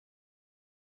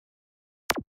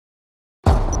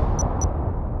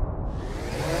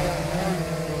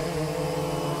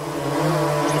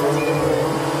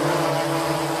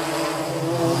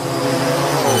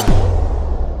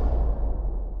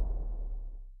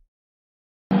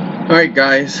Alright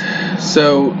guys,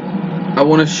 so I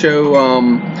want to show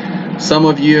some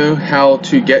of you how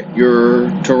to get your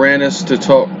Taranis to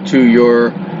talk to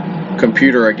your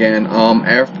computer again.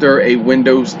 After a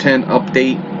Windows 10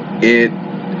 update, it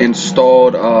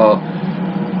installed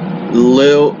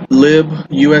lib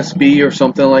USB or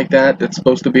something like that. It's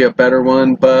supposed to be a better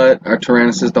one, but our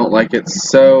Taranises don't like it,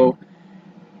 so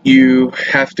you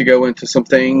have to go into some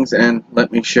things, and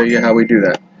let me show you how we do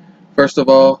that. First of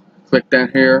all, click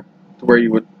down here to where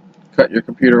you would cut your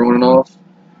computer on and off.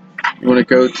 You want to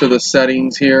go to the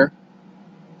settings here,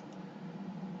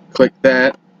 click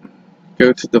that,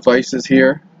 go to devices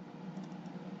here,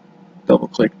 double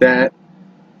click that,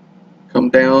 come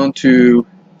down to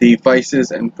devices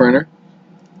and printer,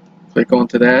 click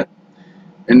onto that,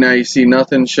 and now you see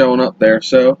nothing showing up there.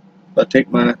 So if I take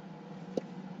my,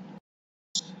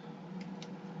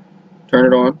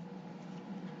 turn it on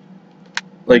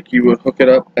like you would hook it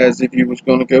up as if you was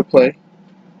going to go play,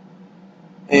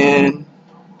 and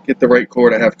get the right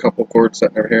cord. I have a couple cords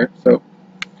sitting over here, so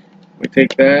we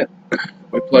take that,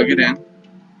 we plug it in,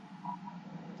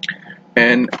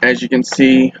 and as you can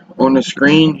see on the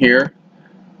screen here,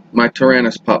 my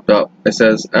Taranis popped up. It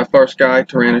says FR Sky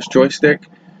Taranis joystick.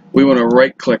 We want to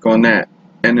right click on that,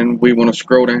 and then we want to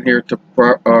scroll down here to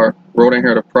roll down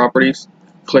here to properties,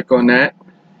 click on that.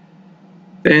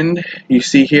 Then you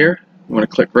see here, you want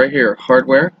to click right here,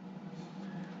 hardware.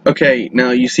 Okay,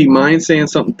 now you see mine saying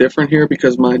something different here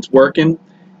because mine's working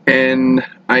and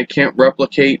I can't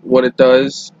replicate what it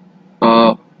does,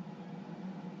 showing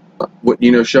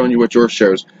you what yours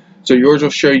shows. So yours will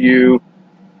show you,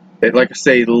 like I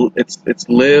say, it's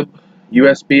lib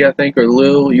USB, I think, or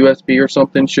lil USB or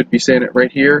something, should be saying it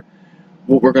right here.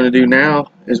 What we're going to do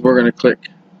now is we're going to click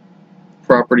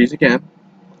properties again.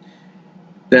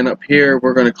 Then up here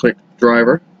we're going to click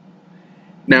driver.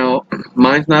 Now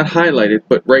mine's not highlighted,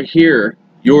 but right here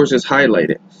yours is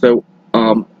highlighted. So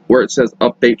where it says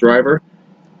update driver,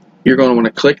 you're going to want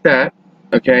to click that.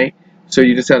 Okay, so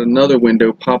you just had another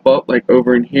window pop up like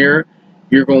over in here.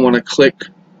 You're going to want to click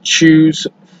choose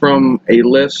from a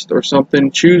list or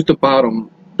something. Choose the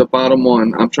bottom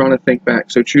one. I'm trying to think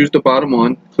back. So choose the bottom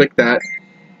one, click that.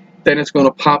 Then it's going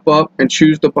to pop up and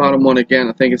choose the bottom one again.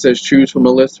 I think it says choose from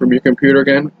a list from your computer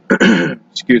again.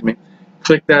 Excuse me.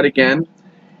 Click that again.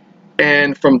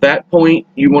 And from that point,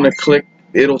 you want to click,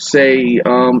 it'll say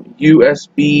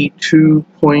USB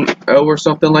 2.0 or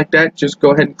something like that. Just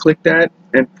go ahead and click that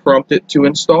and prompt it to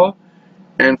install.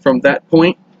 And from that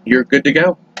point, you're good to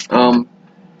go.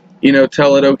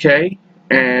 Tell it okay,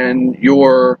 and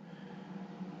your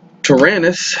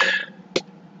Taranis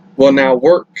will now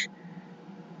work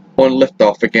on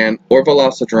Liftoff again or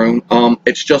Velocidrone.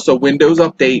 It's just a Windows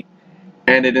update,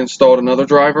 and it installed another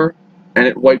driver, and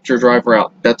it wiped your driver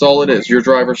out. That's all it is. Your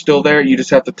driver's still there. You just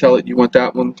have to tell it you want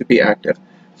that one to be active.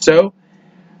 So,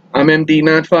 I'm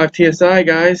MD95TSI,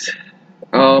 guys.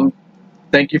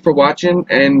 Thank you for watching,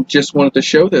 and just wanted to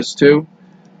show this to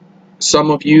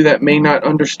some of you that may not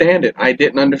understand it. I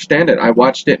didn't understand it. I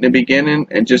watched it in the beginning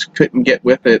and just couldn't get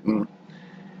with it, and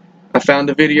I found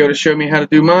a video to show me how to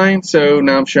do mine, so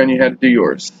now I'm showing you how to do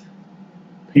yours.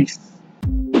 Peace.